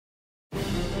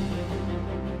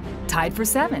tied for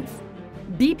 7th.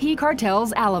 Bp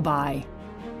Cartels Alibi.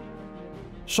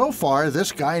 So far,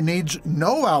 this guy needs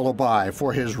no alibi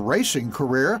for his racing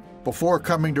career. Before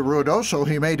coming to Ruidoso,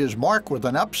 he made his mark with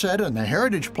an upset in the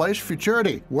Heritage Place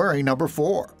Futurity, wearing number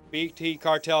 4. BP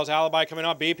Cartels Alibi coming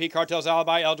up. BP Cartels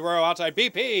Alibi, El Duero outside.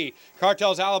 BP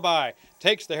Cartels Alibi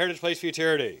takes the Heritage Place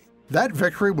Futurity. That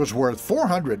victory was worth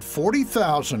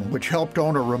 $440,000, which helped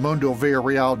owner Raymundo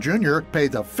Villarreal Jr. pay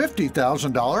the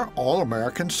 $50,000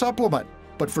 All-American supplement.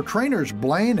 But for trainers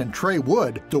Blane and Trey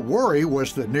Wood, the worry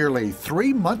was the nearly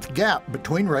 3-month gap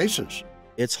between races.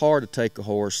 It's hard to take a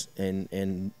horse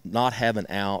and not have an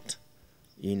out.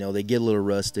 You know, they get a little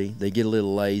rusty, they get a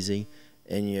little lazy,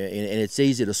 and it's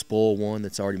easy to spoil one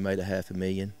that's already made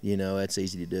 $500,000. You know, that's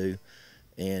easy to do.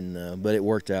 But it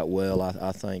worked out well.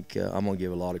 I think I'm going to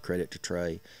give a lot of credit to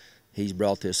Trey. He's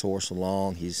brought this horse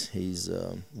along. He's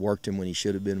worked him when he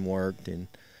should have been worked, and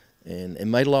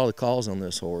made a lot of the calls on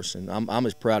this horse. And I'm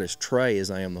as proud as Trey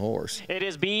as I am the horse. It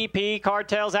is BP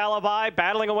Cartels Alibi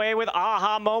battling away with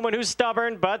Aha Moment, who's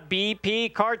stubborn, but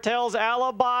BP Cartels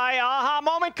Alibi. Aha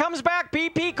Moment comes back.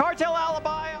 BP Cartel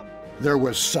Alibi. There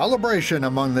was celebration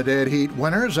among the dead heat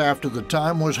winners after the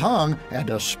time was hung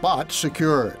and a spot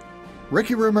secured.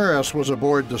 Ricky Ramirez was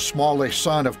aboard the smallish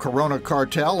son of Corona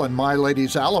Cartel and My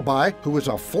Lady's Alibi, who was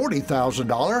a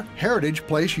 $40,000 Heritage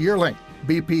Place yearling.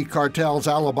 BP Cartel's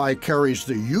Alibi carries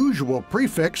the usual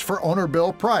prefix for owner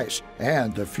Bill Price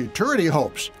and the futurity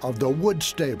hopes of the Wood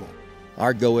stable.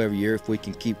 Our goal every year, if we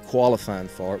can keep qualifying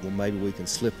for it, well, maybe we can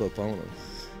slip up on them.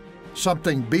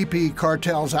 Something BP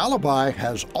Cartel's Alibi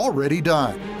has already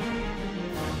done.